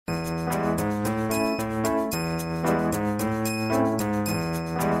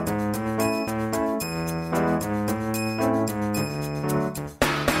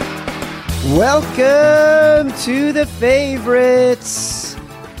Welcome to The Favorites,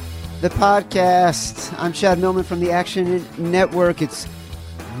 the podcast. I'm Chad Millman from the Action Network. It's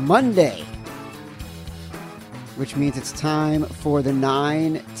Monday, which means it's time for the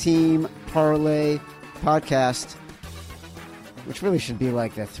 9-team Parlay podcast, which really should be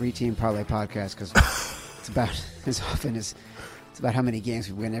like the 3-team Parlay podcast because it's about as often as it's about how many games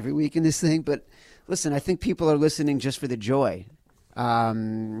we win every week in this thing. But listen, I think people are listening just for the joy.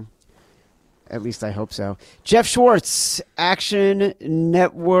 At least I hope so. Jeff Schwartz, Action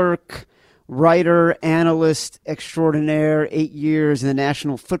Network writer, analyst extraordinaire, 8 years in the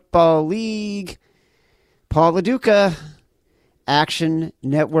National Football League. Paul LaDuca, Action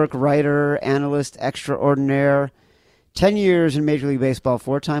Network writer, analyst extraordinaire, 10 years in Major League Baseball,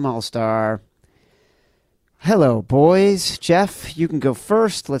 4-time All-Star. Hello, boys. Jeff, you can go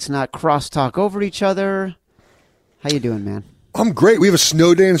first. Let's not cross-talk over each other. How you doing, man? I'm great. We have a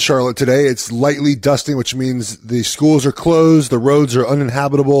snow day in Charlotte today. It's lightly dusting, which means the schools are closed, the roads are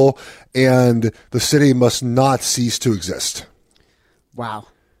uninhabitable, and the city must not cease to exist. Wow.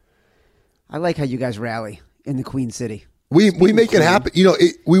 I like how you guys rally in the Queen City. We make it happen. You know,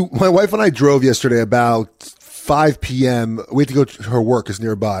 my wife and I drove yesterday about 5 p.m. We had to go to her work is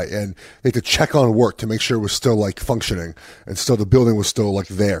nearby, and they had to check on work to make sure it was still like functioning and still the building was still like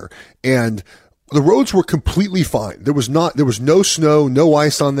there. And the roads were completely fine. There was no snow, no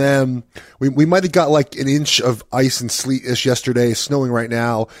ice on them. We might have got like an inch of ice and sleet-ish yesterday, snowing right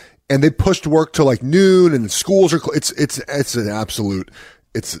now. And they pushed work to like noon, and the schools are. It's an absolute.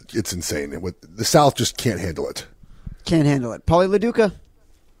 It's insane. The South just can't handle it. Can't handle it. Paulie LaDuca,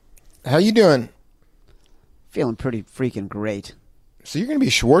 how you doing? feeling pretty freaking great. So you're going to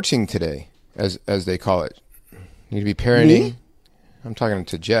be Schwartzing today, as they call it. You need to be parenting. Me? I'm talking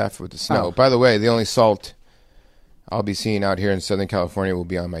to Jeff with the snow. Oh. By the way, the only salt I'll be seeing out here in Southern California will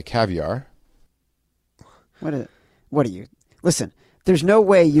be on my caviar. What are you? Listen, there's no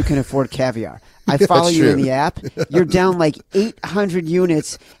way you can afford caviar. I follow That's you in true. the app. You're down like 800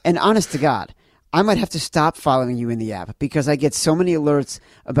 units. And honest to God, I might have to stop following you in the app because I get so many alerts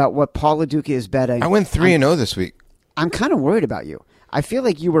about what Paul LaDuca is betting. I went 3-0 this week. I'm kind of worried about you. I feel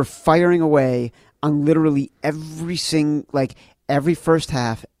like you were firing away on literally every first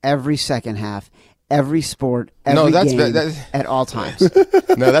half, every second half, every sport, every game at all times.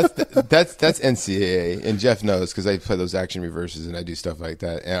 No, that's NCAA, and Jeff knows because I play those action reverses and I do stuff like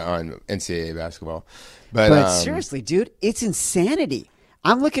that on NCAA basketball. But seriously, dude, it's insanity.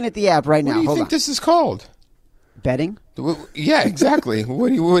 I'm looking at the app right now. What do you Hold think on. this is called? Betting? Yeah, exactly.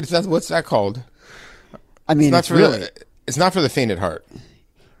 What's that called? I mean, it's not for the faint at heart.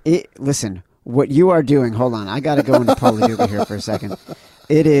 Listen, what you are doing, hold on. I got to go into Paul LaDuca here for a second.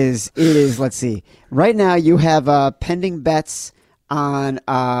 It is, let's see. Right now you have pending bets on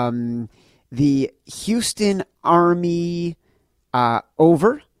the Houston Army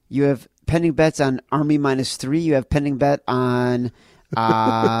over. You have pending bets on Army -3. You have pending bet on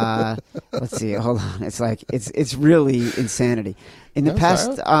let's see. Hold on. It's really insanity. In the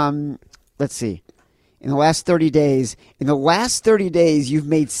past, let's see. In the last 30 days, you've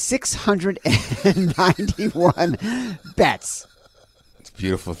made 691 bets. It's a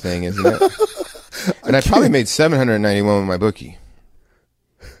beautiful thing, isn't it? And I probably made 791 with my bookie.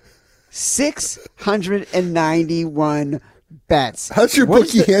 691 bets. How's your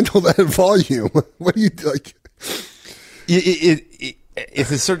bookie handle that when What do you like?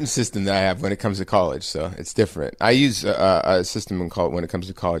 It's a certain system that I have when it comes to college, so it's different. I use a system when it comes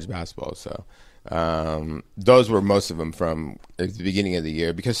to college basketball, so those were most of them from at the beginning of the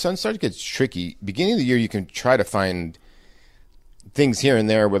year because some start to get tricky. Beginning of the year, you can try to find things here and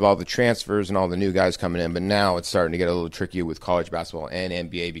there with all the transfers and all the new guys coming in, but now it's starting to get a little trickier with college basketball and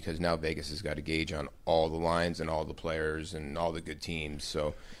NBA because now Vegas has got a gauge on all the lines and all the players and all the good teams.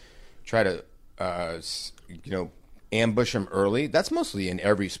 So try to ambush them early. That's mostly in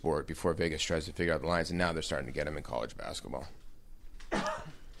every sport before Vegas tries to figure out the lines, and now they're starting to get them in college basketball.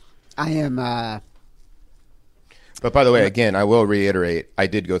 I am. But by the way, again, I will reiterate, I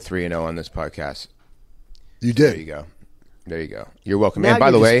did go 3-0 on this podcast. You did. There you go. You're welcome. Now And by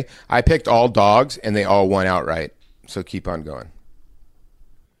you're the way, I picked all dogs, and they all won outright. So keep on going.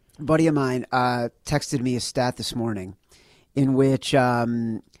 A buddy of mine texted me a stat this morning in which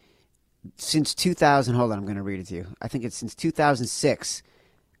since 2000, hold on, I'm going to read it to you. I think it's since 2006,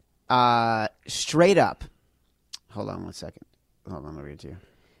 straight up. Hold on one second. Hold on, I'll read it to you.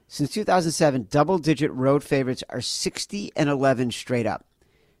 Since 2007, double-digit road favorites are 60-11 straight up.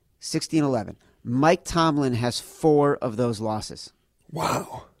 60-11. Mike Tomlin has 4 of those losses.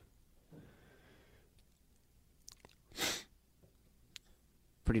 Wow.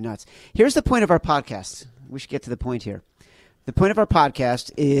 pretty nuts. Here's the point of our podcast. We should get to the point here. The point of our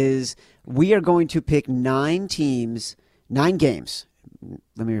podcast is we are going to pick 9 games. Let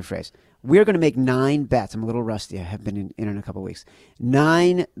me rephrase. We are going to make 9 bets. I'm a little rusty. I have been in a couple of weeks.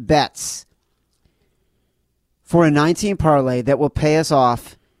 9 bets for a 9-team parlay that will pay us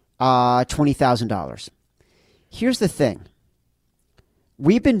off $20,000. Here's the thing.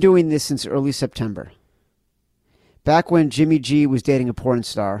 We've been doing this since early September. Back when Jimmy G was dating a porn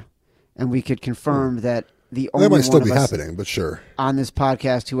star, and we could confirm that the only that might still one be of us happening, but sure. on this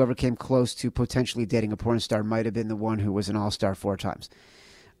podcast, whoever came close to potentially dating a porn star might have been the one who was an all-star 4 times.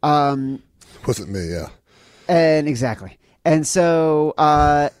 Wasn't me, yeah. And exactly. And so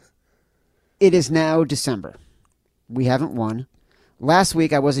it is now December. We haven't won. Last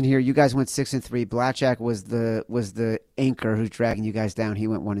week I wasn't here. You guys went 6-3. Blackjack was the anchor who's dragging you guys down. He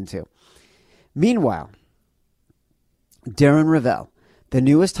went 1-2. Meanwhile, Darren Ravel, the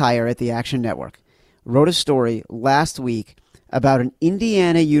newest hire at the Action Network, wrote a story last week about an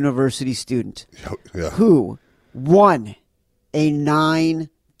Indiana University student who won a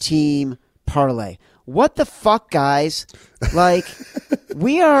 9-team parlay. What the fuck, guys? Like,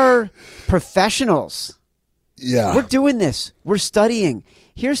 we are professionals. Yeah. We're doing this. We're studying.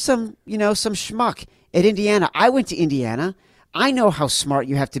 Here's some schmuck at Indiana. I went to Indiana. I know how smart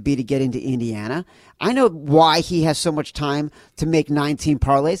you have to be to get into Indiana. I know why he has so much time to make 9-team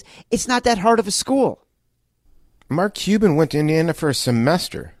parlays. It's not that hard of a school. Mark Cuban went to Indiana for a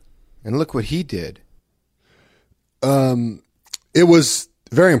semester, and look what he did. It was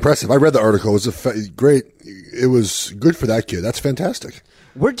very impressive. I read the article. It was great. It was good for that kid. That's fantastic.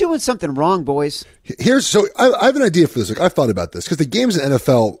 We're doing something wrong, boys. I have an idea for this. Like, I've thought about this because the games in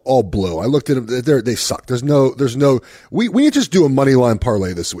NFL all blew. I looked at them. They suck. We need to just do a money line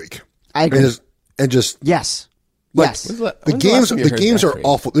parlay this week. I agree. Yes. The games are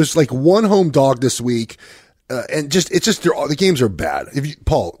awful. There's like one home dog this week. The games are bad.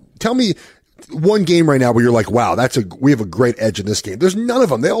 Paul, tell me one game right now where you're like, wow, we have a great edge in this game. There's none of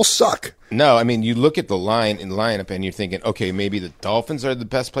them. They all suck. No, I mean, you look at the line in the lineup and you're thinking, okay, maybe the Dolphins are the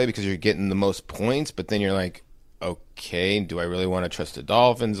best play because you're getting the most points, but then you're like, okay, do I really want to trust the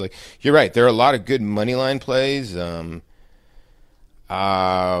Dolphins? Like, you're right. There are a lot of good money line plays. So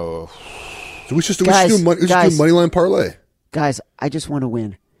we should do money line parlay. Guys, I just want to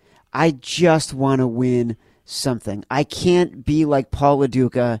win. I just want to win something. I can't be like Paul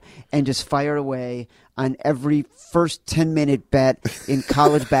LaDuca and just fire away on every first 10-minute bet in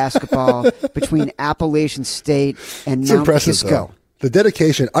college basketball between Appalachian State and Mount Kisco. Though. The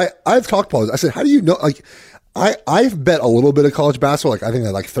dedication. I've talked, Paul. I said, how do you know? Like, I've bet a little bit of college basketball. Like, I think I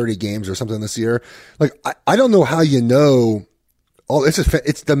had like 30 games or something this year. Like, I don't know how you know.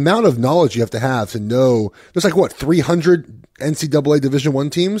 It's the amount of knowledge you have to know. There's like, what, 300 NCAA Division I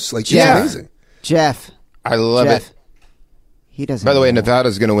teams? Like, it's amazing. Jeff. I love it. He doesn't. By the way,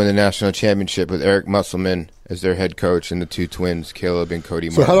 Nevada's going to win the national championship with Eric Musselman as their head coach and the 2 twins, Caleb and Cody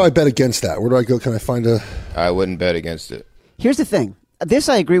Martin. So how do I bet against that? Where do I go? Can I find a... I wouldn't bet against it. Here's the thing.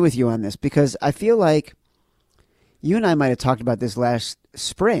 I agree with you on this because I feel like you and I might have talked about this last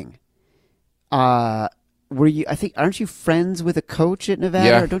spring. Aren't you friends with a coach at Nevada?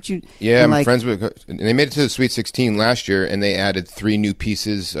 Yeah. Or don't you? Yeah, I'm friends with a coach. And they made it to the Sweet 16 last year, and they added 3 new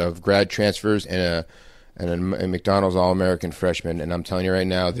pieces of grad transfers and a McDonald's All-American freshman. And I'm telling you right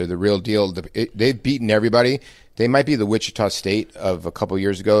now, they're the real deal. They've beaten everybody. They might be the Wichita State of a couple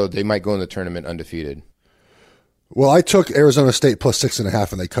years ago. They might go in the tournament undefeated. Well, I took Arizona State plus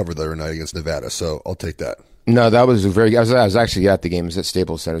 6.5, and they covered the other night against Nevada, so I'll take that. No, that was I was actually at the game. It was at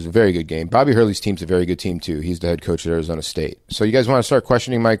Staples Center. It was a very good game. Bobby Hurley's team's a very good team, too. He's the head coach at Arizona State. So you guys want to start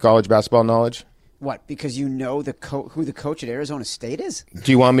questioning my college basketball knowledge? What, because you know who the coach at Arizona State is?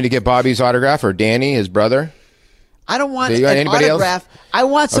 Do you want me to get Bobby's autograph or Danny, his brother? I don't want an autograph. Else? I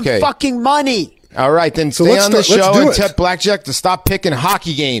want some fucking money. All right, then stay on the show and tell Blackjack to stop picking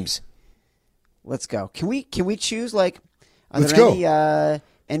hockey games. Let's go. Can we choose, like, let's go.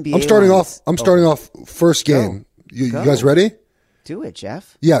 NBA I'm starting off first game. You guys ready? Do it,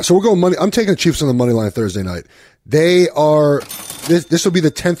 Jeff. Yeah, so we're going money. I'm taking the Chiefs on the money line Thursday night. They are this will be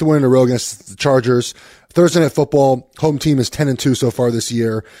the 10th win in a row against the Chargers. Thursday Night Football, home team is 10-2 so far this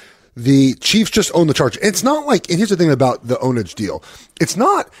year. The Chiefs just own the Chargers. It's not like, and here's the thing about the ownage deal. It's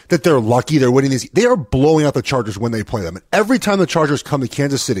not that they're lucky they're winning these. They are blowing out the Chargers when they play them. And every time the Chargers come to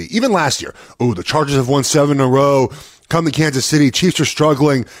Kansas City, even last year, the Chargers have won 7 in a row. Come to Kansas City, Chiefs are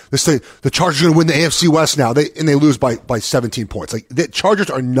struggling. They say the Chargers are going to win the AFC West now. They lose by 17 points. Like, the Chargers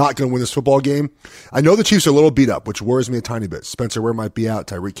are not going to win this football game. I know the Chiefs are a little beat up, which worries me a tiny bit. Spencer Ware might be out,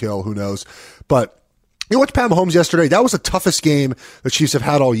 Tyreek Hill, who knows. But You watched Pat Mahomes yesterday. That was the toughest game the Chiefs have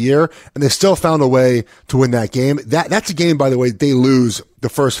had all year, and they still found a way to win that game. That's a game, by the way, they lose the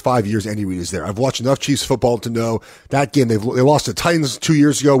first 5 years Andy Reid is there. I've watched enough Chiefs football to know that game. They lost to the Titans 2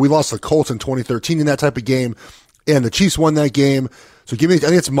 years ago. We lost to the Colts in 2013 in that type of game, and the Chiefs won that game. So I think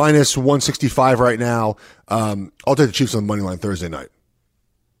it's minus 165 right now. I'll take the Chiefs on the money line Thursday night.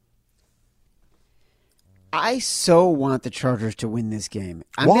 I so want the Chargers to win this game.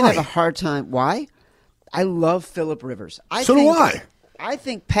 I'm Why? going to have a hard time. Why? I love Phillip Rivers. So do I. I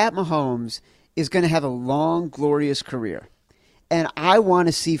think Pat Mahomes is going to have a long, glorious career. And I want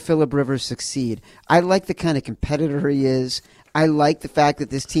to see Phillip Rivers succeed. I like the kind of competitor he is. I like the fact that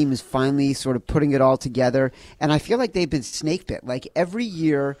this team is finally sort of putting it all together. And I feel like they've been snake bit. Like every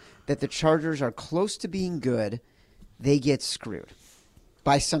year that the Chargers are close to being good, they get screwed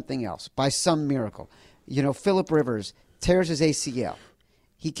by something else, by some miracle. You know, Phillip Rivers tears his ACL.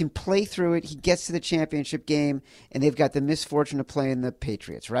 He can play through it. He gets to the championship game, and they've got the misfortune of playing the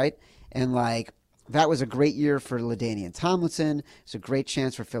Patriots, right? And, like, that was a great year for LaDainian Tomlinson. It's a great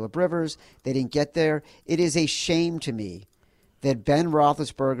chance for Phillip Rivers. They didn't get there. It is a shame to me that Ben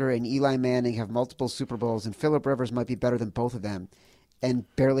Roethlisberger and Eli Manning have multiple Super Bowls, and Phillip Rivers might be better than both of them and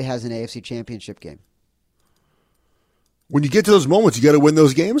barely has an AFC championship game. When you get to those moments, you got to win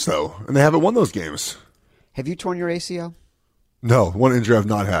those games, though, and they haven't won those games. Have you torn your ACL? No, one injury I've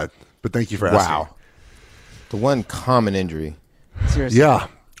not had, but thank you for asking. Wow. The one common injury. Seriously. Yeah.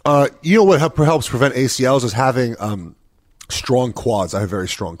 You know what helps prevent ACLs is having strong quads. I have very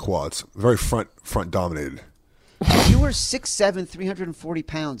strong quads, very front dominated. You are 6'7", 340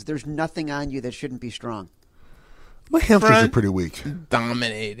 pounds. There's nothing on you that shouldn't be strong. My hamstrings are pretty weak.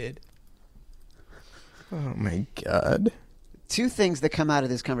 Dominated. Oh, my God. Two things that come out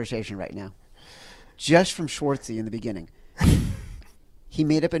of this conversation right now. Just from Schwartzy in the beginning. He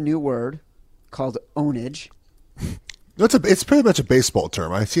made up a new word called ownage. It's pretty much a baseball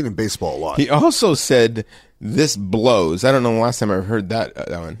term. I've seen it in baseball a lot. He also said, "This blows." I don't know the last time I heard that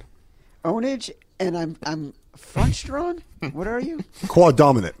one. Ownage, and I'm front strong. What are you? Quad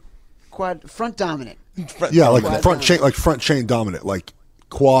dominant. Front dominant. Yeah, like Quad front chain dominant, like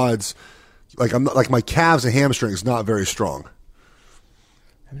quads. Like I'm not, like my calves and hamstrings not very strong.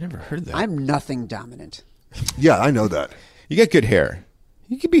 I've never heard that. I'm nothing dominant. Yeah, I know that. You got good hair.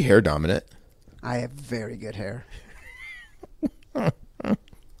 You could be hair dominant. I have very good hair. Are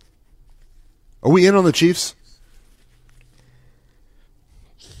we in on the Chiefs?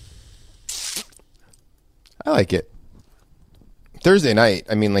 I like it. Thursday night,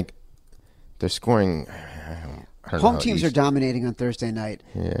 I mean, like, they're scoring. I don't Home know, teams are dominating on Thursday night.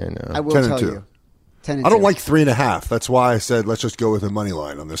 Yeah, I know. I will 10 and tell 2. you. 10 and I don't 2. like 3.5. That's why I said let's just go with a money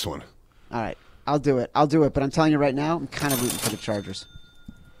line on this one. All right. I'll do it. But I'm telling you right now, I'm kind of rooting for the Chargers.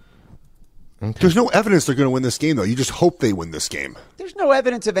 Okay. There's no evidence they're going to win this game, though. You just hope they win this game. There's no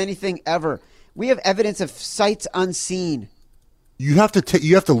evidence of anything ever. We have evidence of sights unseen. You have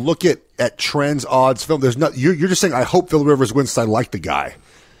to look at trends, odds, film. There's not. You're just saying I hope Phil Rivers wins. 'Cause I like the guy.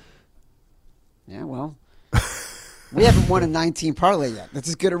 Yeah, well, we haven't won a 19 parlay yet. That's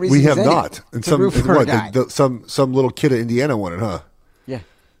as good a reason. We as have any not. And to root for a guy. Some little kid at Indiana won it, huh? Yeah.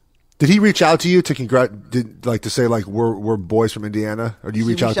 Did he reach out to you to to say like we're boys from Indiana, or do you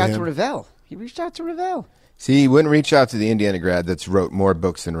reach out to him? He reached out to Ravel. See, he wouldn't reach out to the Indiana grad that's wrote more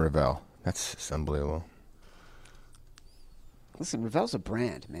books than Ravel. That's unbelievable. Listen, Ravel's a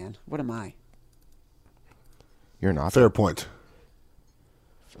brand, man. What am I? You're an author. Fair point.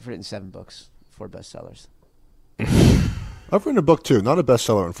 I've written 7 books, 4 bestsellers. I've written a book too, not a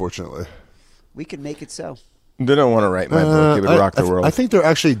bestseller, unfortunately. We could make it so. They don't want to write my book. It would rock the world. I think they're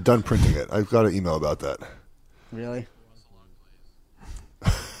actually done printing it. I've got an email about that. Really?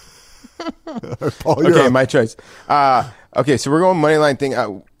 Paul, Okay, my choice. Okay, so we're going money line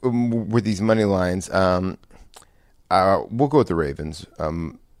thing with these money lines. We'll go with the Ravens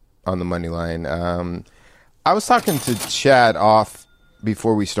on the money line. I was talking to Chad off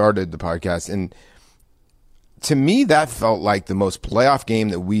before we started the podcast, and to me, that felt like the most playoff game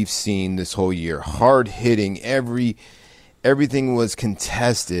that we've seen this whole year. Hard hitting, everything was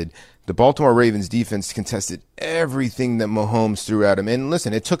contested. The Baltimore Ravens defense contested everything that Mahomes threw at him. And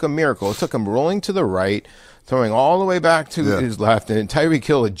listen, it took a miracle. It took him rolling to the right, throwing all the way back to his left, and Tyreek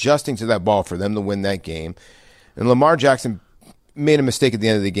Hill adjusting to that ball for them to win that game. And Lamar Jackson made a mistake at the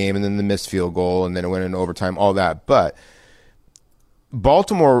end of the game, and then the missed field goal, and then it went into overtime, all that. But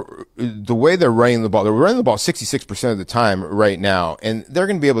Baltimore, the way they're running the ball 66% of the time right now, and they're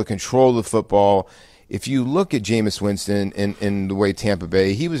going to be able to control the football. If you look at Jameis Winston and the way Tampa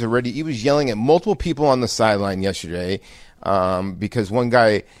Bay, he was yelling at multiple people on the sideline yesterday because one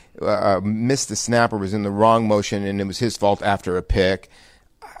guy missed the snap or was in the wrong motion, and it was his fault after a pick.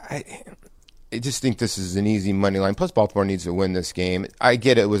 I just think this is an easy money line. Plus, Baltimore needs to win this game. I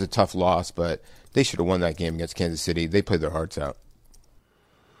get it was a tough loss, but they should have won that game against Kansas City. They played their hearts out.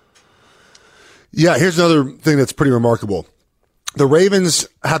 Yeah, here's another thing that's pretty remarkable. The Ravens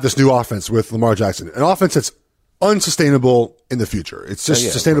have this new offense with Lamar Jackson, an offense that's unsustainable in the future. It's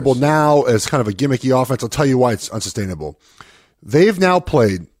just sustainable now as kind of a gimmicky offense. I'll tell you why it's unsustainable. They've now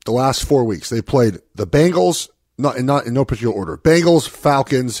played the last 4 weeks. They played the Bengals, not in no particular order. Bengals,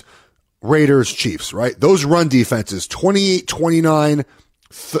 Falcons, Raiders, Chiefs, right? Those run defenses, 28, 29,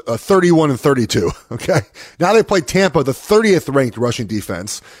 31 and 32. Okay. Now they played Tampa, the 30th ranked rushing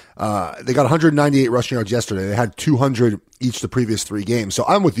defense. They got 198 rushing yards yesterday. They had 200 each the previous 3 games. So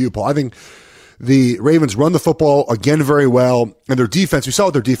I'm with you, Paul. I think the Ravens run the football again very well, and their defense, we saw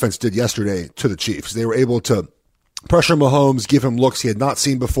what their defense did yesterday to the Chiefs. They were able to pressure Mahomes, give him looks he had not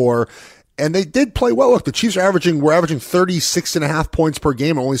seen before. And they did play well. Look, the Chiefs were averaging 36.5 points per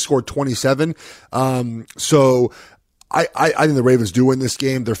game and only scored 27. So I think the Ravens do win this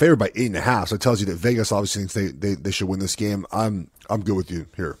game. They're favored by 8.5. So it tells you that Vegas obviously thinks they should win this game. I'm good with you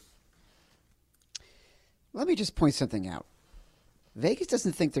here. Let me just point something out. Vegas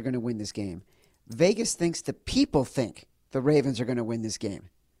doesn't think they're going to win this game. Vegas thinks the people think the Ravens are going to win this game.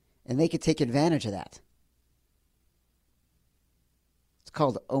 And they could take advantage of that. It's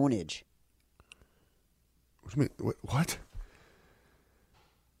called ownage. What do you mean? What?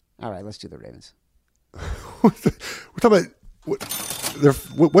 All right, let's do the Ravens. We're talking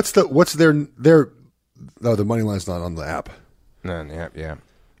about what's their no, the money line's not on the app. No, yeah.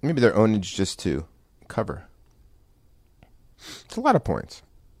 Maybe their ownage just to cover. It's a lot of points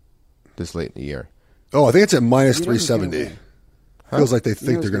this late in the year. Oh, I think it's at minus 370. Huh? Feels like they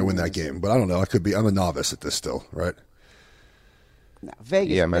think they're going to win that game, but I don't know. I could be. I'm a novice at this still, right? No,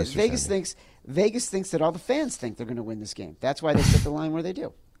 Vegas. Yeah, Vegas thinks that all the fans think they're going to win this game. That's why they set the line where they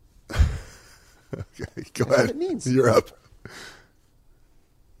do. Okay, go That's ahead. what it means. You're up.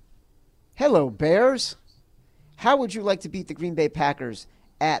 Hello, Bears. How would you like to beat the Green Bay Packers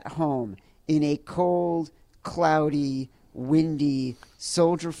at home in a cold, cloudy, windy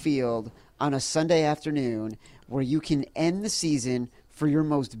Soldier Field on a Sunday afternoon where you can end the season for your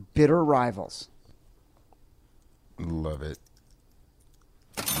most bitter rivals? Love it.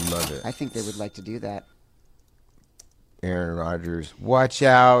 I think they would like to do that. Aaron Rodgers, watch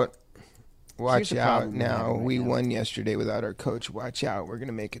out. Here's Watch the out problem now. right We now. won yesterday without our coach. Watch out. We're going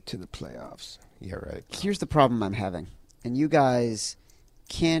to make it to the playoffs. Yeah, right. Here's the problem I'm having. And you guys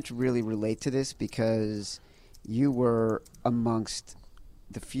can't really relate to this because you were amongst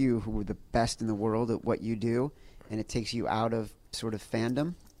the few who were the best in the world at what you do, and it takes you out of sort of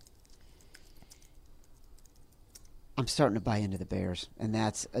fandom. I'm starting to buy into the Bears, and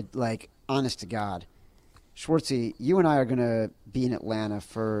that's like, honest to God. Schwartzy, you and I are going to be in Atlanta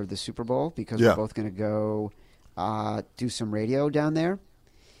for the Super Bowl because we're both going to go do some radio down there.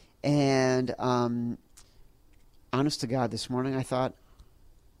 And honest to God, this morning I thought,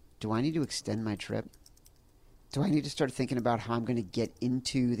 do I need to extend my trip? Do I need to start thinking about how I'm going to get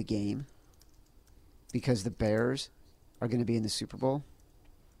into the game because the Bears are going to be in the Super Bowl?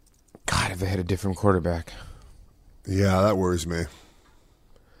 God, if they had a different quarterback. Yeah, that worries me.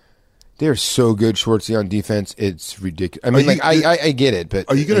 They're so good, Schwartzy, on defense. It's ridiculous. I mean, I get it, but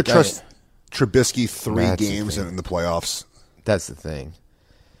are you going to like, trust Trubisky 3 That's the games thing. in the playoffs? That's the thing.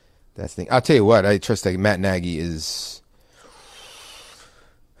 I'll tell you what. I trust that Matt Nagy is.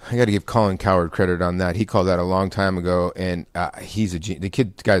 I got to give Colin Cowherd credit on that. He called that a long time ago, and he's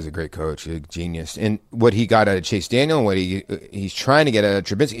the guy's a great coach, a genius. And what he got out of Chase Daniel, and what he's trying to get out of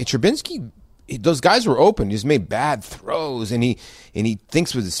Trubisky. Those guys were open. He just made bad throws, and he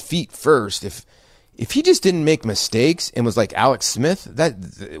thinks with his feet first. If he just didn't make mistakes and was like Alex Smith,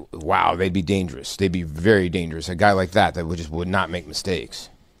 they'd be dangerous. They'd be very dangerous. A guy like that would not make mistakes.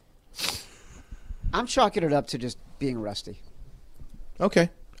 I'm chalking it up to just being rusty. Okay,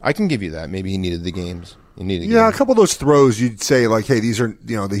 I can give you that. Maybe he needed the games. A couple of those throws, you'd say like, hey, these are,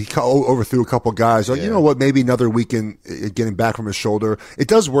 he overthrew a couple guys. Like, you know what? Maybe another week in getting back from his shoulder. It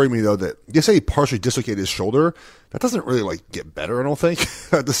does worry me though that you say he partially dislocated his shoulder. That doesn't really like get better, I don't think,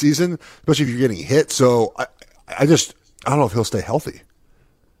 at the season, especially if you're getting hit. So I don't know if he'll stay healthy.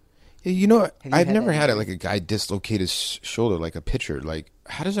 Yeah, you know, I've never had it like a guy dislocate his shoulder like a pitcher. Like,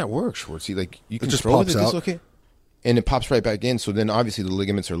 how does that work, Schwartzy? Like, you can just throw pops it to out. dislocate, and it pops right back in. So then, obviously, the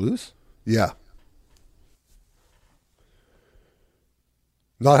ligaments are loose. Yeah.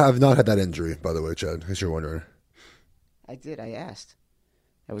 I've not had that injury, by the way, Chad, in case you're wondering. I did. I asked.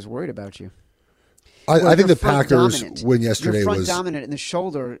 I was worried about you. I think you're the front Packers dominant. win yesterday You're front was dominant, and the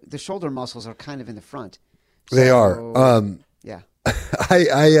shoulder muscles are kind of in the front. they are. Yeah.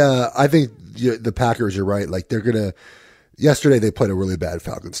 I think the Packers. You're right. Like they're gonna. Yesterday they played a really bad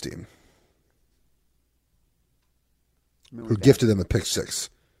Falcons team who gifted them a pick six.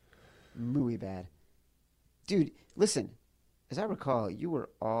 Muy bad, dude. Listen, as I recall, you were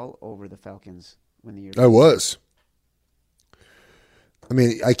all over the Falcons when the year. I was. I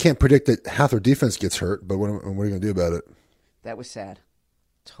mean, I can't predict that half their defense gets hurt, but what are you going to do about it? That was sad.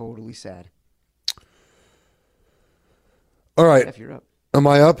 Totally sad. All right. Jeff, you're up. Am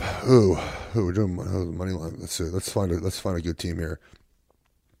I up? Ooh, we're doing money line. Let's see. Let's find a good team here.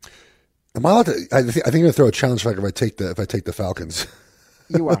 Am I allowed to? I think I'm going to throw a challenge factor if I take the Falcons.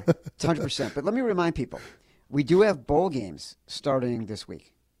 You are 100%. But let me remind people, we do have bowl games starting this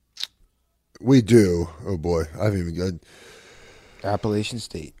week. We do. Oh boy, I haven't even got Appalachian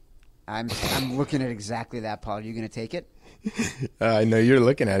State. I'm looking at exactly that, Paul. Are you going to take it? I know you're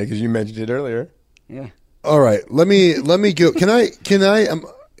looking at it because you mentioned it earlier. Yeah. All right, let me go. Can I?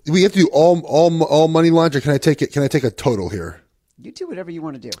 We have to do all money lines, or can I take it? Can I take a total here? You do whatever you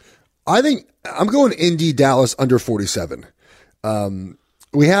want to do. I think I'm going Indy Dallas under 47.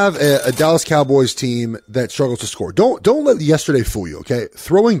 We have a Dallas Cowboys team that struggles to score. Don't let yesterday fool you. Okay,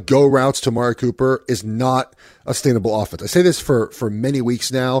 throwing go routes to Amari Cooper is not a sustainable offense. I say this for many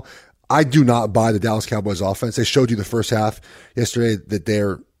weeks now. I do not buy the Dallas Cowboys offense. They showed you the first half yesterday that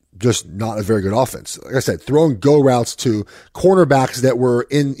they're just not a very good offense. Like I said, throwing go routes to cornerbacks that were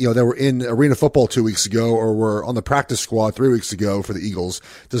in arena football 2 weeks ago or were on the practice squad 3 weeks ago for the Eagles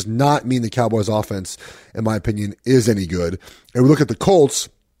does not mean the Cowboys offense, in my opinion, is any good. And we look at the Colts,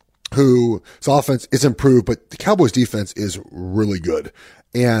 whose offense is improved, but the Cowboys defense is really good.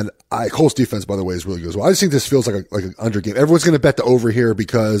 And Colts defense, by the way, is really good as well. I just think this feels like an under game. Everyone's going to bet the over here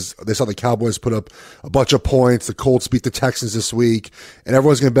because they saw the Cowboys put up a bunch of points. The Colts beat the Texans this week, and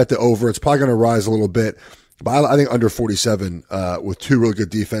everyone's going to bet the over. It's probably going to rise a little bit, but I think under 47 with two really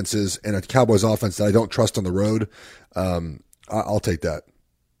good defenses and a Cowboys offense that I don't trust on the road. I'll take that.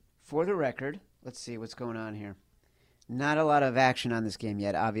 For the record, let's see what's going on here. Not a lot of action on this game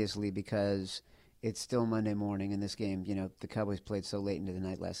yet, obviously, because it's still Monday morning in this game. You know, the Cowboys played so late into the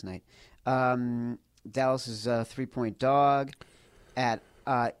night last night. Dallas is a 3-point dog at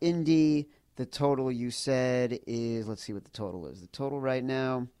Indy. The total you said is, let's see what the total is. The total right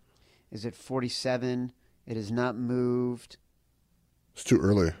now is at 47. It has not moved. It's too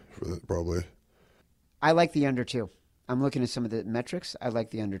early for that, probably. I like the under two. I'm looking at some of the metrics. I like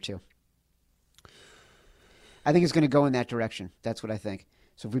the under two. I think it's going to go in that direction. That's what I think.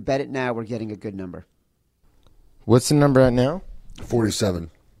 So if we bet it now, we're getting a good number. What's the number at now? 47.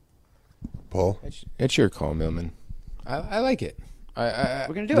 Paul? It's your call, Millman. I like it. We're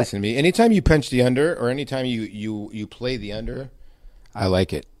going to do listen to me. Anytime you punch the under or anytime you play the under, I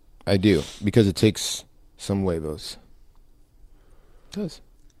like it. I do. Because it takes some huevos. It does.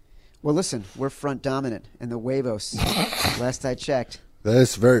 Well, listen, we're front dominant in the huevos. Last I checked. That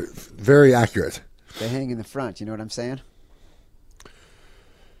is very, very accurate. They hang in the front. You know what I'm saying?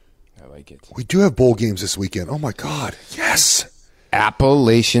 I like it. We do have bowl games this weekend. Oh, my God. Yes.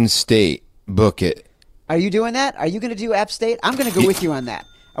 Appalachian State. Book it. Are you doing that? Are you going to do App State? I'm going to go with you on that.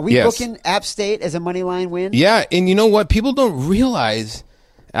 Are we booking App State as a money line win? Yeah, and you know what? People don't realize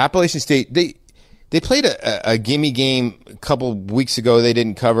Appalachian State, they played a gimme game a couple weeks ago. They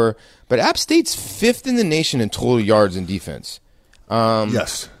didn't cover. But App State's fifth in the nation in total yards and defense.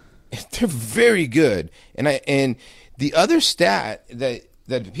 Yes. They're very good. And the other stat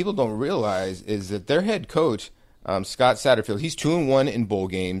that people don't realize is that their head coach, Scott Satterfield, he's 2-1 in bowl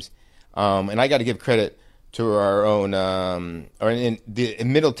games. And I got to give credit to our own, the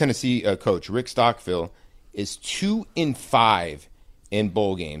Middle Tennessee coach, Rick Stockville, is 2-5 in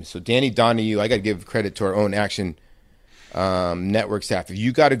bowl games. So Danny Donahue, I got to give credit to our own Action Network staff. If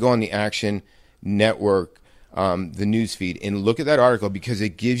you got to go on the Action Network, the news feed, and look at that article because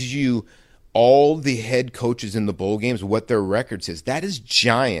it gives you all the head coaches in the bowl games, what their record says. That is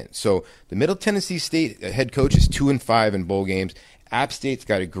giant. So the Middle Tennessee State head coach is 2-5 in bowl games. App State's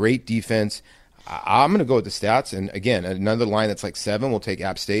got a great defense. I'm going to go with the stats. And again, another line that's like 7 will take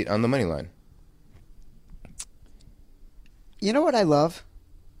App State on the money line. You know what I love?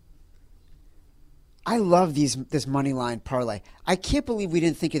 I love this money line parlay. I can't believe we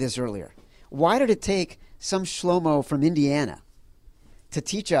didn't think of this earlier. Why did it take some Shlomo from Indiana to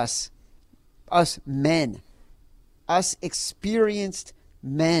teach us men, us experienced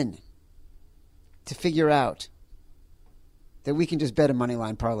men, to figure out that we can just bet a money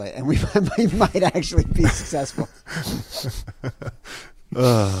line parlay and we might actually be successful?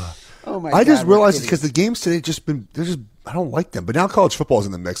 Oh Oh my I just God, we're realized it's idiots. because the games today I don't like them. But now college football is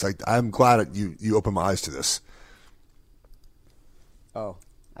in the mix. I'm glad that you opened my eyes to this. Oh,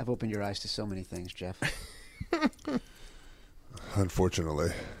 I've opened your eyes to so many things, Jeff.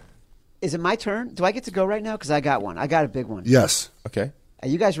 Unfortunately. Is it my turn? Do I get to go right now? Because I got one. I got a big one. Yes. Okay. Are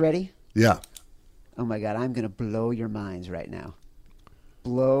you guys ready? Yeah. Oh my God, I'm going to blow your minds right now.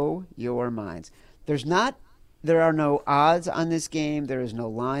 Blow your minds. There are no odds on this game. There is no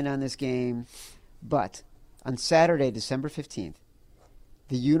line on this game. But on Saturday, December 15th,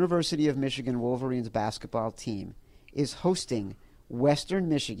 the University of Michigan Wolverines basketball team is hosting Western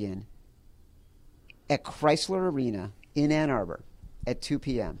Michigan at Chrysler Arena in Ann Arbor at 2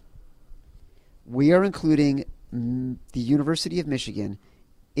 p.m. We are including the University of Michigan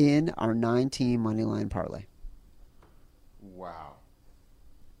in our 9-team moneyline parlay. Wow.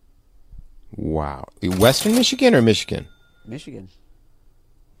 Western Michigan or Michigan? Michigan.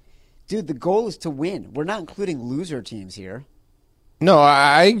 Dude, the goal is to win. We're not including loser teams here. No,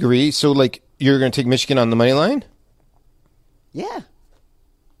 I agree. So, like, you're going to take Michigan on the money line? Yeah.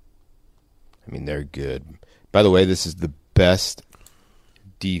 I mean, they're good. By the way, this is the best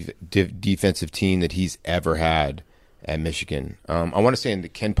defensive team that he's ever had at Michigan. I want to say in the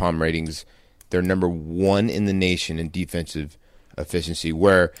Ken Palm ratings, they're number 1 in the nation in defensive efficiency,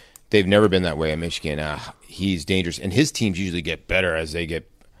 where they've never been that way at Michigan. He's dangerous. And his teams usually get better as they get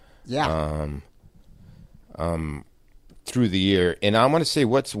through the year. And I want to say,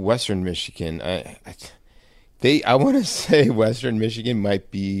 what's Western Michigan? I want to say Western Michigan might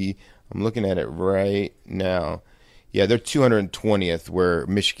be, I'm looking at it right now. Yeah, they're 220th, where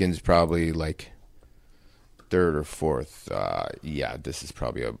Michigan's probably like 3rd or 4th. Yeah, this is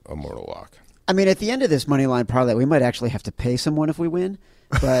probably a mortal lock. I mean, at the end of this money line parlay, we might actually have to pay someone if we win,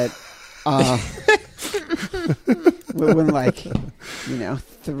 but we'll win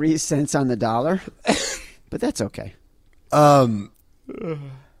 3 cents on the dollar. But that's okay. I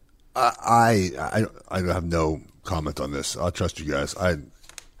have no comment on this. I'll trust you guys. I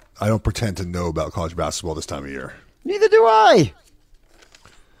don't pretend to know about college basketball this time of year. Neither do I.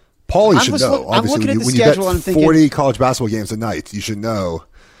 Paulie should know. I'm Obviously, looking at the when schedule you and bet I'm thinking 40 college basketball games a night, you should know.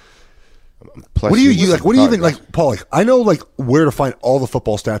 Plus, What do you like? What do you even like, Paul? Like, I know like where to find all the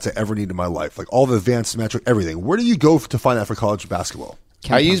football stats I ever need in my life, like all the advanced metric, everything. Where do you go to find that for college basketball?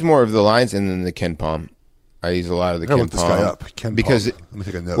 I use more of the lines and then the Ken Palm. I use a lot of the I gotta Ken look this guy Palm up. Ken because Palm. Let me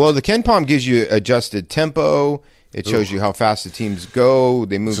take a note. Well, the Ken Palm gives you adjusted tempo. It shows you how fast the teams go.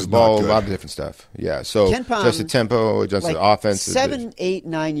 They move This the is ball, not a good. lot of different stuff. Yeah, so Ken Palm, adjusted tempo, adjusted offense. 7, 8,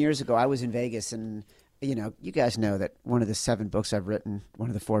 9 years ago, I was in Vegas, and you guys know that one of the 7 books I've written, one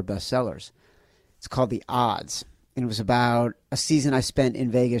of the 4 bestsellers, it's called The Odds, and it was about a season I spent in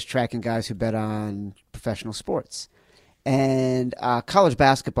Vegas tracking guys who bet on professional sports, and college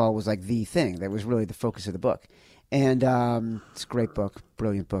basketball was like the thing that was really the focus of the book. And it's a great book,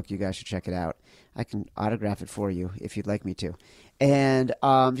 brilliant book. You guys should check it out. I can autograph it for you if you'd like me to. And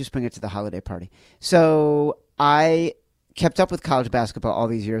just bring it to the holiday party. So I kept up with college basketball all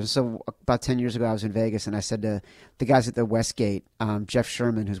these years. So about 10 years ago, I was in Vegas, and I said to the guys at the Westgate, Jeff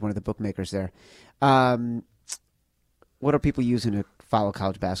Sherman, who's one of the bookmakers there, what are people using to follow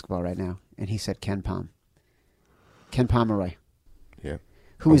college basketball right now? And he said Ken Palm. Ken Pomeroy. Yeah.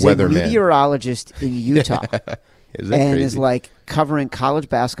 Who is a meteorologist in Utah. Is that and crazy? is like covering college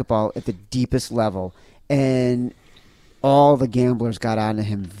basketball at the deepest level. And all the gamblers got onto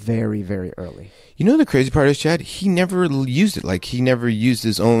him very, very early. You know the crazy part is, Chad? He never used it. Like, he never used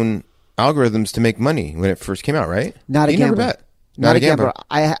his own algorithms to make money when it first came out, right? Not a He gambler. never bet. Not a gambler.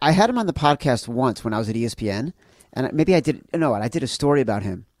 I had him on the podcast once when I was at ESPN. And maybe I did a story about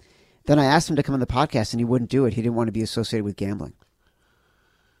him. Then I asked him to come on the podcast, and he wouldn't do it. He didn't want to be associated with gambling.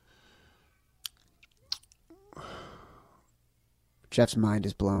 Jeff's mind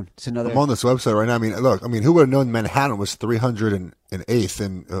is blown. It's another. I'm on this website right now. I mean, look. I mean, who would have known Manhattan was 308th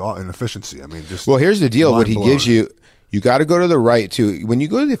in efficiency? I mean, just Well, here's the deal. What he mind-blowing. gives you, you got to go to the right, too. When you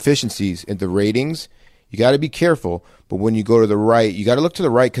go to the efficiencies and the ratings, you got to be careful. But when you go to the right, you got to look to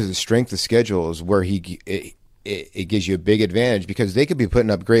the right because the strength of schedule is where it gives you a big advantage, because they could be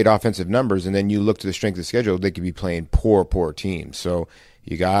putting up great offensive numbers, and then you look to the strength of schedule, they could be playing poor teams. So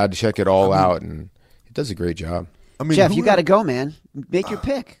you got to check it all out, and it does a great job. I mean, Jeff, you got to go, man. Make your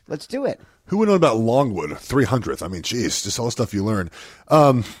pick. Let's do it. Who would know about Longwood 300th? I mean, geez, just all the stuff you learn.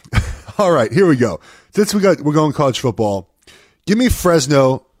 All right, here we go. Since we're going college football, give me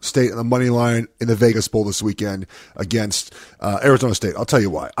Fresno State on the money line in the Vegas Bowl this weekend against Arizona State. I'll tell you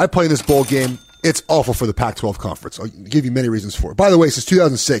why. I play in this bowl game. It's awful for the Pac-12 conference. I'll give you many reasons for it. By the way, since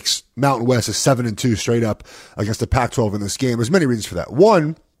 2006, Mountain West is 7-2 straight up against the Pac-12 in this game. There's many reasons for that.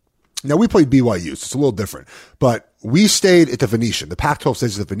 One, Now, we played BYU, so it's a little different. But we stayed at the Venetian. The Pac-12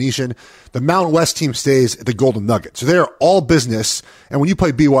 stays at the Venetian. The Mountain West team stays at the Golden Nugget. So they're all business. And when you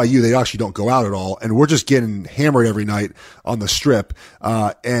play BYU, they actually don't go out at all. And we're just getting hammered every night on the Strip.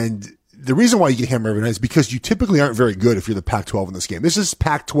 And the reason why you get hammered every night is because you typically aren't very good if you're the Pac-12 in this game. This is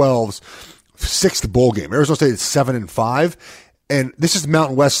Pac-12's 6th bowl game. Arizona State is 7-5. And this is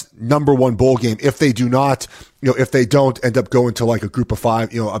Mountain West #1 bowl game. If they do not, if they don't end up going to like a group of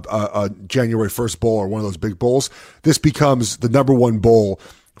 5, a January 1st bowl or one of those big bowls, this becomes the #1 bowl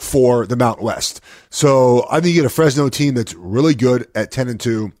for the Mountain West. So I think you get a Fresno team that's really good at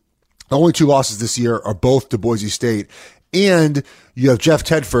 10-2. The only 2 losses this year are both to Boise State. And you have Jeff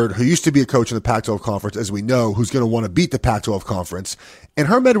Tedford, who used to be a coach in the Pac-12 conference, as we know, who's going to want to beat the Pac-12 conference. And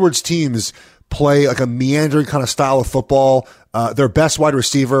Herm Edwards' teams play like a meandering kind of style of football. Their best wide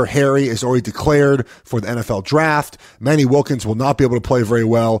receiver, Harry, is already declared for the NFL draft. Manny Wilkins will not be able to play very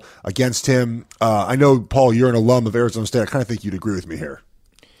well against him. I know, Paul, you're an alum of Arizona State. I kind of think you'd agree with me here.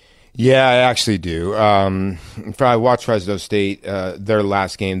 Yeah, I actually do. I watched Fresno State, their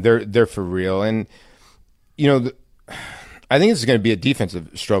last game. They're for real. And, I think this is going to be a defensive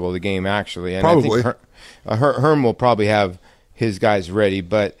struggle of the game, actually. And probably. I think Herm will probably have his guys ready,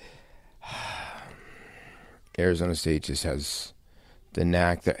 but Arizona State just has the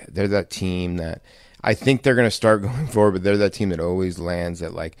knack. They're that team that I think they're going to start going forward, but they're that team that always lands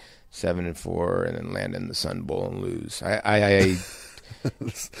at like 7-4 and then land in the Sun Bowl and lose.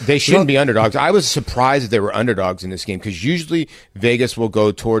 They shouldn't be underdogs. I was surprised that they were underdogs in this game because usually Vegas will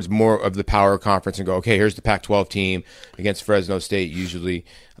go towards more of the power conference and go, okay, here's the Pac-12 team against Fresno State, usually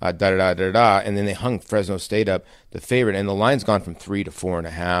and then they hung Fresno State up, the favorite, and the line's gone from 3 to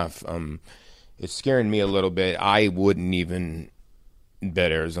 4.5. It's scaring me a little bit. I wouldn't even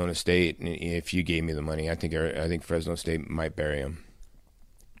bet Arizona State if you gave me the money. I think Fresno State might bury them.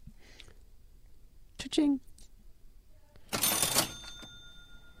 Cha-ching.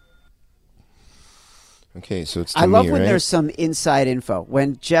 Okay, so it's I love me, when right? there's some inside info.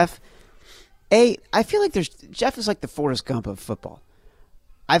 When Jeff, I feel like Jeff is like the Forrest Gump of football.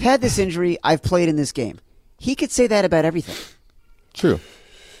 I've had this injury. I've played in this game. He could say that about everything. True.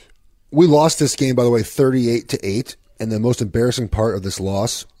 We lost this game, by the way, 38-8. And the most embarrassing part of this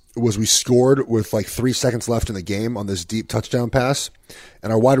loss was we scored with like 3 seconds left in the game on this deep touchdown pass,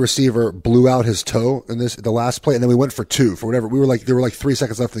 and our wide receiver blew out his toe in the last play, and then we went for 2 for whatever. There were like 3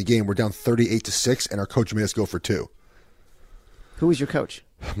 seconds left in the game. We're down 38-6, and our coach made us go for 2. Who was your coach?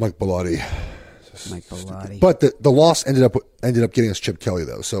 Mike Bellotti. Mike Bellotti. But the loss ended up getting us Chip Kelly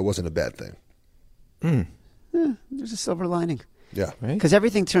though, so it wasn't a bad thing. There's a silver lining. Yeah, Right? Because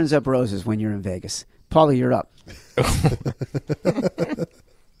everything turns up roses when you're in Vegas. Paulie, you're up.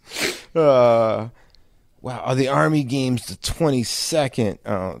 Wow, the Army game's the 22nd.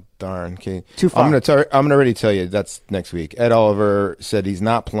 Oh, darn. Okay. Too far. I'm gonna already tell you that's next week. Ed Oliver said he's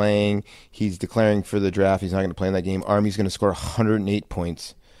not playing. He's declaring for the draft. He's not going to play in that game. Army's going to score 108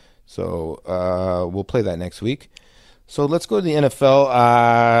 points. So we'll play that next week. So let's go to the NFL.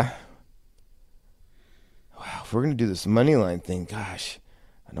 Wow, if we're going to do this money line thing, gosh,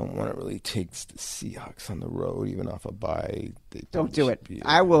 I don't want to really take the Seahawks on the road, even off a bye. Don't do it.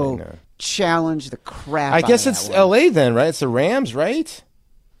 I will challenge the crap I guess out of it's that one. L.A. then, right? It's the Rams, right?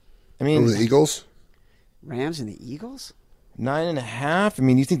 I mean, over the Eagles. Rams and the Eagles? 9.5. I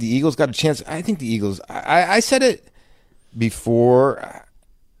mean, you think the Eagles got a chance? I think the Eagles. I said it before.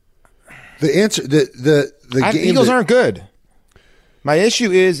 The answer, the Eagles aren't good. My issue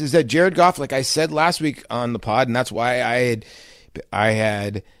is that Jared Goff, like I said last week on the pod, and that's why I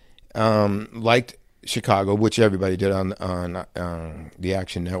had liked Chicago, which everybody did on the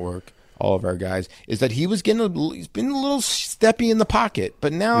Action Network, all of our guys, is that he's been a little steppy in the pocket.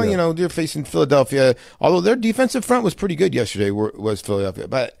 But now, they're facing Philadelphia, although their defensive front was pretty good yesterday, was Philadelphia.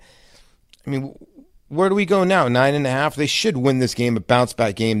 But, I mean, where do we go now? 9.5? They should win this game, a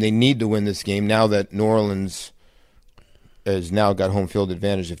bounce-back game. They need to win this game now that New Orleans has now got home field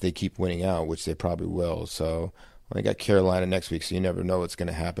advantage if they keep winning out, which they probably will. So they got Carolina next week, so you never know what's going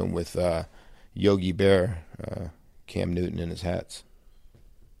to happen with Yogi Bear, Cam Newton, and his hats.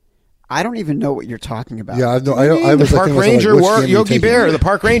 I don't even know what you're talking about. Yeah, I was the park ranger wore Yogi Bear. The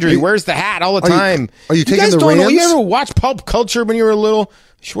park ranger, he wears the hat all the time. Are you taking guys the don't know? Rams? You ever watch Pulp Culture when you were little?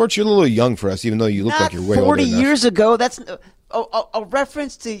 Schwartz, you're a little young for us, even though you look like you're way older 40 than us. years ago. That's a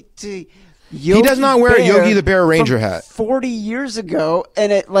reference to Yogi. He does not wear a Yogi the Bear Ranger from hat. 40 years ago,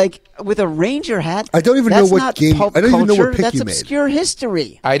 and it with a Ranger hat. I don't even know that's what not game. Pulp I don't even know culture, what pick that's you made. obscure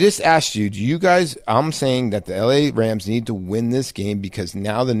history. I just asked you, do you guys, I'm saying that the LA Rams need to win this game because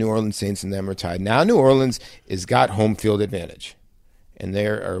now the New Orleans Saints and them are tied. Now New Orleans has got home field advantage. and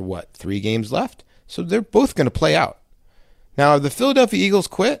there are 3 games left, so they're both going to play out. Now, the Philadelphia Eagles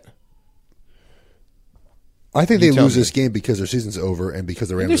quit. I think they lose this game because their season's over and because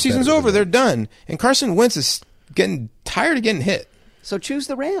the Rams. Their season's over. They're done, and Carson Wentz is getting tired of getting hit. So choose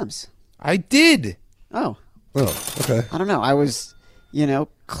the Rams. I did. Oh, okay. I don't know. I was,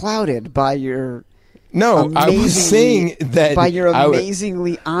 clouded by your. No, I was saying that by your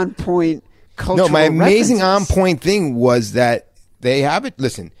amazingly on point cultural. No, my amazing references. on point thing was that they have it.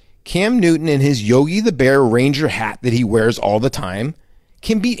 Listen, Cam Newton and his Yogi the Bear Ranger hat that he wears all the time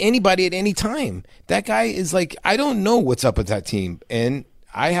can beat anybody at any time. That guy is like, I don't know what's up with that team, and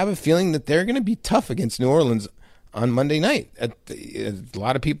I have a feeling that they're going to be tough against New Orleans on Monday night. A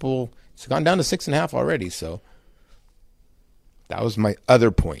lot of people, it's gone down to 6.5 already. So that was my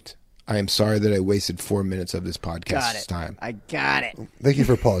other point. I am sorry that I wasted 4 minutes of this podcast's time. I got it. Thank you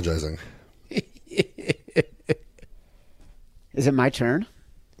for apologizing. Is it my turn?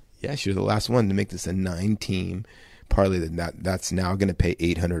 Yes, you're the last one to make this a 9-team parlay. That's now going to pay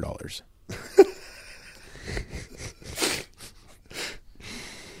 $800.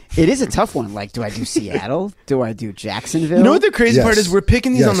 It is a tough one. Like, do I do Seattle? Do I do Jacksonville? You know what the crazy part is? We're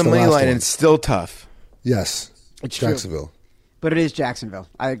picking these on the money line, one. and it's still tough. Yes, it's Jacksonville. True. But it is Jacksonville.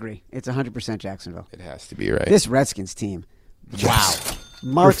 I agree. It's 100% Jacksonville. It has to be, right? This Redskins team. Wow.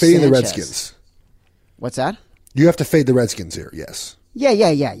 Mark You're fading the Redskins. What's that? You have to fade the Redskins here, yes. Yeah.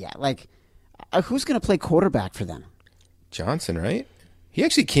 Like, who's going to play quarterback for them? Johnson, right? He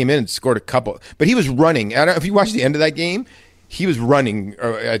actually came in and scored a couple, but he was running. I don't know if you watched the end of that game. He was running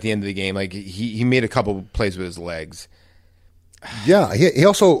at the end of the game. Like, he made a couple plays with his legs. Yeah, he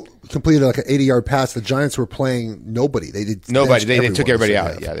also completed like an 80-yard pass. The Giants were playing nobody. They did nobody. They took everybody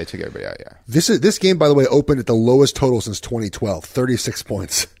out. Yeah, they took everybody out. Yeah. This game, by the way, opened at the lowest total since 2012, 36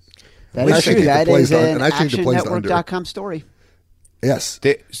 points. That is true. That is an ActionNetwork.com story. Yes.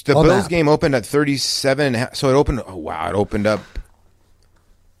 The Bills game opened at 37.5. So it opened. Oh wow! It opened up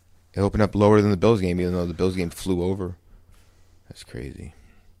lower than the Bills game, even though the Bills game flew over. That's crazy.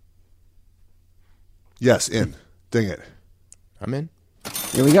 Yes, in. Ding it. I'm in.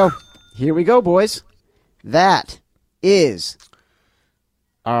 Here we go, boys. That is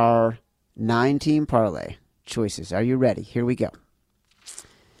our 9-team parlay choices. Are you ready? Here we go.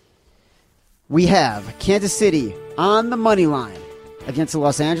 We have Kansas City on the money line against the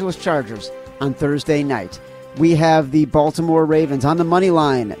Los Angeles Chargers on Thursday night. We have the Baltimore Ravens on the money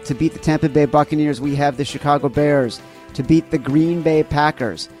line to beat the Tampa Bay Buccaneers. We have the Chicago Bears to beat the Green Bay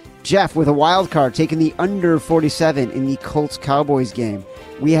Packers. Jeff with a wild card taking the under 47 in the Colts-Cowboys game.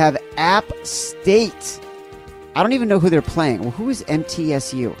 We have App State. I don't even know who they're playing. Well, who is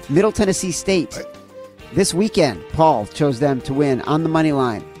MTSU? Middle Tennessee State. This weekend, Paul chose them to win on the money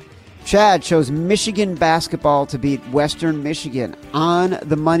line. Chad chose Michigan basketball to beat Western Michigan on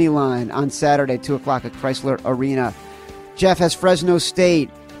the money line on Saturday, 2 o'clock at Chrysler Arena. Jeff has Fresno State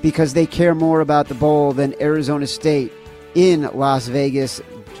because they care more about the bowl than Arizona State in Las Vegas.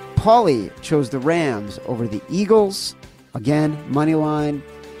 Paulie chose the Rams over the Eagles. Again, money line.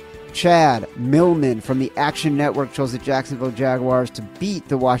 Chad Millman from the Action Network chose the Jacksonville Jaguars to beat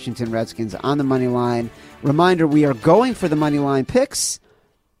the Washington Redskins on the money line. Reminder, we are going for the money line picks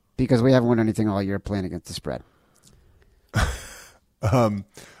because we haven't won anything all year playing against the spread. I'm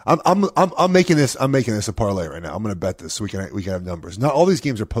making this a parlay right now. I'm going to bet this so we can have numbers. Not all these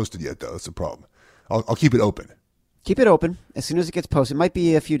games are posted yet though. That's the problem. I'll keep it open. Keep it open as soon as it gets posted. It might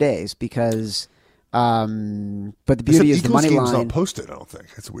be a few days because, but the beauty is the money game's line. Not posted. I don't think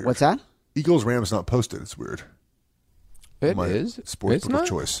it's weird. What's that? Eagles Rams not posted. It's weird. It is sportsbook of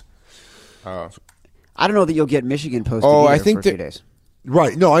choice. Oh, I don't know that you'll get Michigan posted. I think for a few days.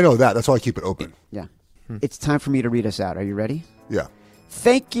 Right. No, I know that. That's why I keep it open. Yeah. It's time for me to read us out. Are you ready? Yeah.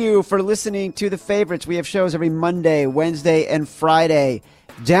 Thank you for listening to The Favorites. We have shows every Monday, Wednesday, and Friday.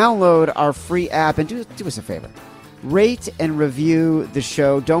 Download our free app and do us a favor. Rate and review the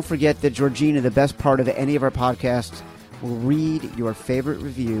show. Don't forget that Georgina, the best part of any of our podcasts, will read your favorite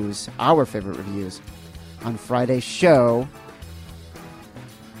reviews, our favorite reviews, on Friday's show.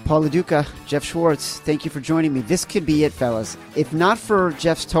 Paul LaDuca, Jeff Schwartz, thank you for joining me. This could be it, fellas. If not for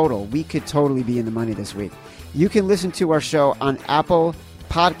Jeff's total, we could totally be in the money this week. You can listen to our show on Apple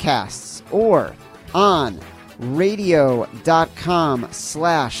Podcasts or on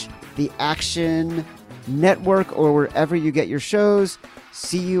radio.com/The Action Network or wherever you get your shows.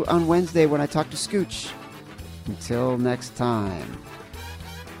 See you on Wednesday when I talk to Scooch. Until next time.